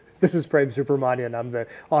This is Prem Subramanian. I'm the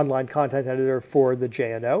online content editor for the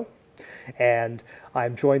JNO, and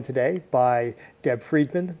I'm joined today by Deb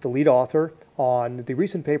Friedman, the lead author on the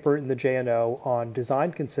recent paper in the JNO on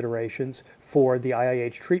design considerations for the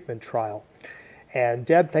IIH treatment trial. And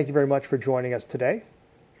Deb, thank you very much for joining us today.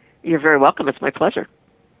 You're very welcome. It's my pleasure.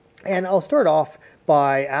 And I'll start off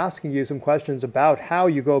by asking you some questions about how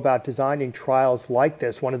you go about designing trials like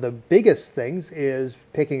this. One of the biggest things is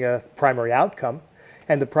picking a primary outcome.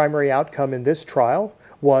 And the primary outcome in this trial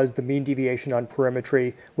was the mean deviation on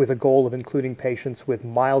perimetry with a goal of including patients with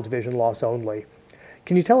mild vision loss only.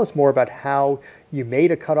 Can you tell us more about how you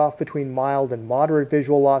made a cutoff between mild and moderate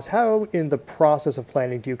visual loss? How in the process of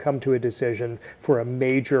planning do you come to a decision for a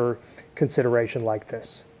major consideration like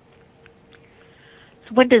this?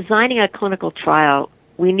 So when designing a clinical trial,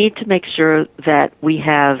 we need to make sure that we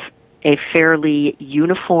have a fairly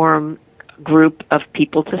uniform group of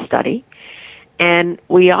people to study. And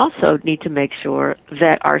we also need to make sure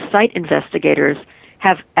that our site investigators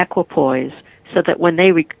have equipoise so that when they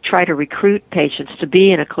try to recruit patients to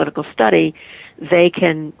be in a clinical study, they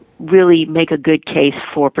can really make a good case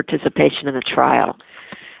for participation in the trial.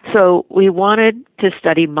 So we wanted to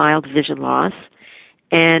study mild vision loss,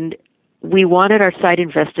 and we wanted our site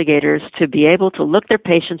investigators to be able to look their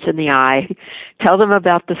patients in the eye, tell them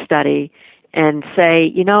about the study, and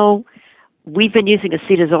say, we've been using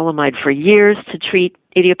acetazolamide for years to treat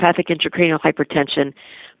idiopathic intracranial hypertension,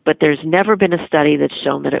 but there's never been a study that's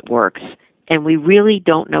shown that it works, and we really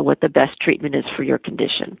don't know what the best treatment is for your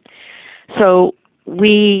condition. So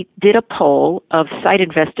we did a poll of site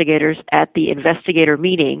investigators at the investigator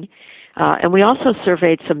meeting, and we also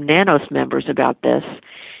surveyed some NANOS members about this.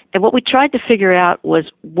 And what we tried to figure out was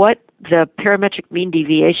what the parametric mean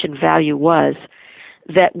deviation value was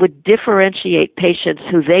that would differentiate patients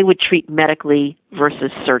who they would treat medically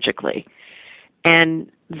versus surgically.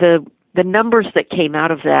 And the numbers that came out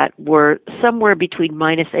of that were somewhere between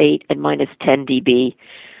 -8 and -10 dB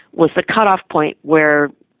was the cutoff point where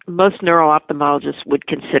most neuro-ophthalmologists would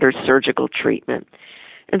consider surgical treatment.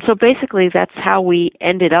 And so basically that's how we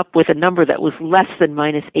ended up with a number that was less than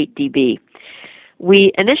 -8 dB.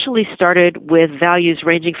 We initially started with values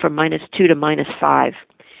ranging from -2 to -5.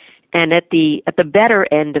 And at the better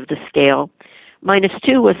end of the scale,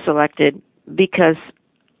 -2 was selected because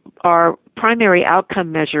our primary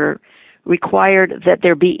outcome measure required that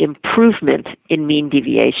there be improvement in mean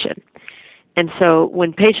deviation. And so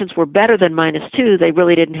when patients were better than -2, they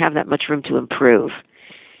really didn't have that much room to improve.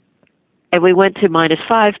 And we went to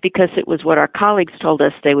 -5 because it was what our colleagues told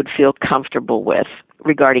us they would feel comfortable with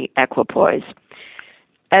regarding equipoise.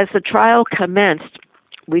 As the trial commenced,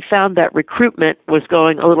 we found that recruitment was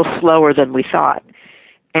going a little slower than we thought.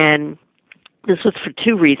 And this was for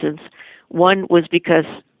two reasons. One was because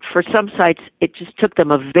for some sites, it just took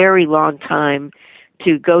them a very long time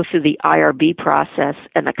to go through the IRB process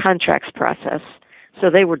and the contracts process. So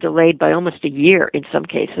they were delayed by almost a year in some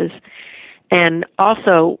cases. And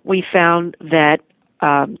also, we found that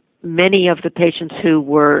many of the patients who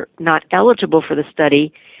were not eligible for the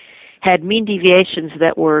study had mean deviations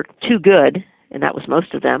that were too good, and that was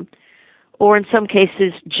most of them, or in some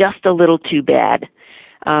cases just a little too bad.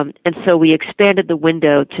 And so we expanded the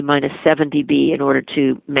window to -7 dB in order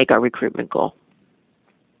to make our recruitment goal.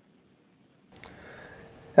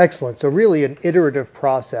 Excellent. So really an iterative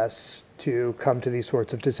process to come to these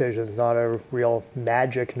sorts of decisions, not a real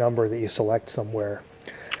magic number that you select somewhere.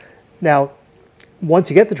 Now, once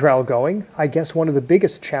you get the trial going, I guess one of the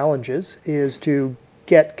biggest challenges is to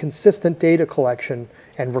get consistent data collection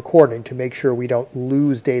and recording to make sure we don't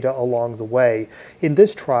lose data along the way. In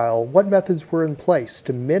this trial, what methods were in place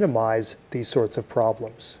to minimize these sorts of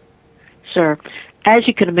problems? Sure. As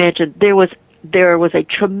you can imagine, there was a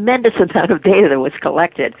tremendous amount of data that was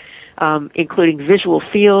collected, including visual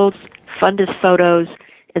fields, fundus photos,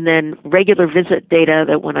 and then regular visit data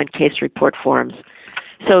that went on case report forms.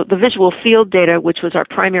 So the visual field data, which was our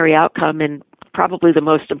primary outcome and probably the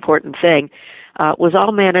most important thing, was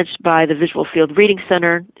all managed by the Visual Field Reading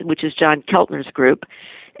Center, which is John Keltner's group.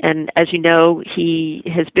 And as you know, he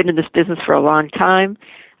has been in this business for a long time.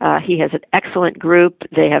 He has an excellent group.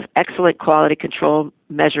 They have excellent quality control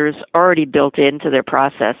measures already built into their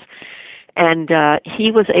process. And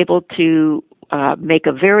he was able to make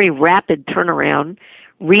a very rapid turnaround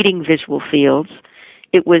reading visual fields.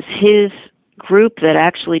 It was his group that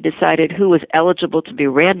actually decided who was eligible to be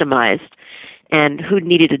randomized and who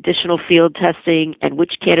needed additional field testing and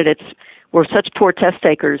which candidates were such poor test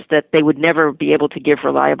takers that they would never be able to give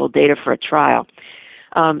reliable data for a trial.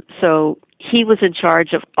 So he was in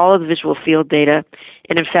charge of all of the visual field data,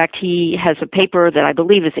 and in fact he has a paper that I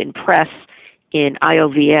believe is in press in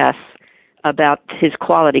IOVS about his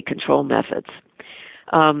quality control methods.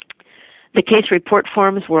 The case report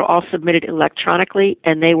forms were all submitted electronically,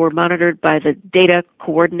 and they were monitored by the Data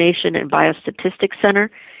Coordination and Biostatistics Center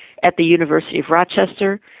at the University of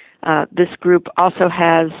Rochester. This group also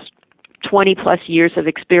has 20-plus years of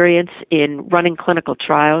experience in running clinical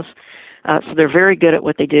trials, so they're very good at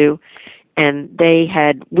what they do. And they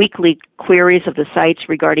had weekly queries of the sites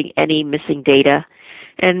regarding any missing data.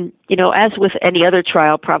 And, as with any other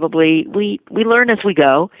trial, probably, we learn as we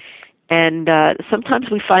go. And sometimes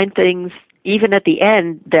we find things, even at the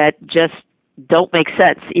end, that just don't make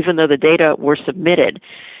sense, even though the data were submitted.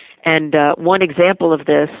 And one example of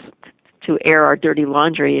this, to air our dirty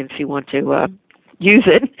laundry, if you want to use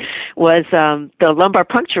it, was the lumbar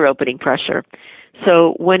puncture opening pressure.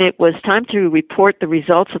 So when it was time to report the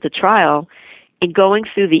results of the trial, in going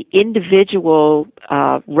through the individual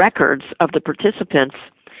records of the participants,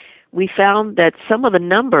 we found that some of the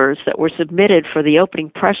numbers that were submitted for the opening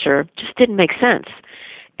pressure just didn't make sense.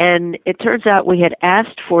 And it turns out we had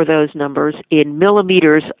asked for those numbers in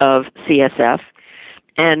millimeters of CSF,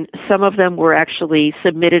 and some of them were actually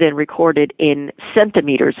submitted and recorded in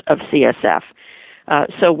centimeters of CSF.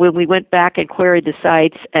 So when we went back and queried the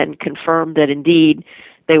sites and confirmed that indeed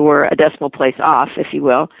they were a decimal place off, if you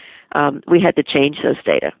will, we had to change those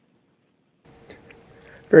data.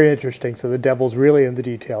 Very interesting. So the devil's really in the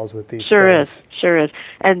details with these Sure things. Sure is.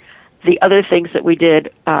 And the other things that we did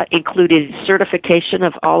included certification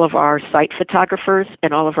of all of our site photographers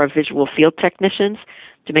and all of our visual field technicians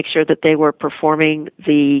to make sure that they were performing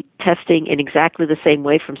the testing in exactly the same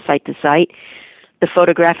way from site to site. The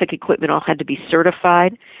photographic equipment all had to be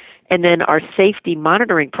certified. And then our safety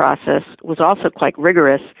monitoring process was also quite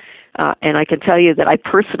rigorous. And I can tell you that I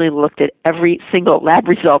personally looked at every single lab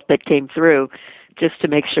result that came through just to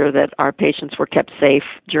make sure that our patients were kept safe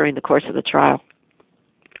during the course of the trial.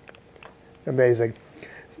 Amazing.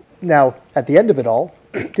 Now, at the end of it all,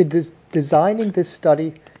 did designing this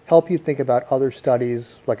study help you think about other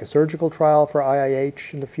studies like a surgical trial for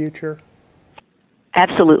IIH in the future?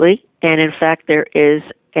 Absolutely. And in fact, there is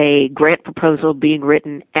a grant proposal being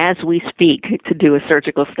written as we speak to do a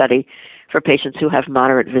surgical study for patients who have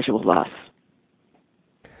moderate visual loss.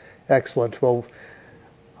 Excellent. Well,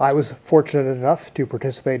 I was fortunate enough to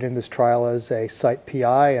participate in this trial as a site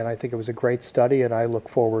PI, and I think it was a great study, and I look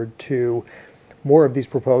forward to more of these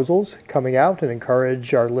proposals coming out and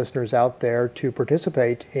encourage our listeners out there to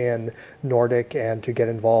participate in Nordic and to get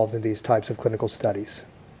involved in these types of clinical studies.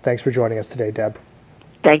 Thanks for joining us today, Deb.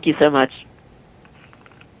 Thank you so much.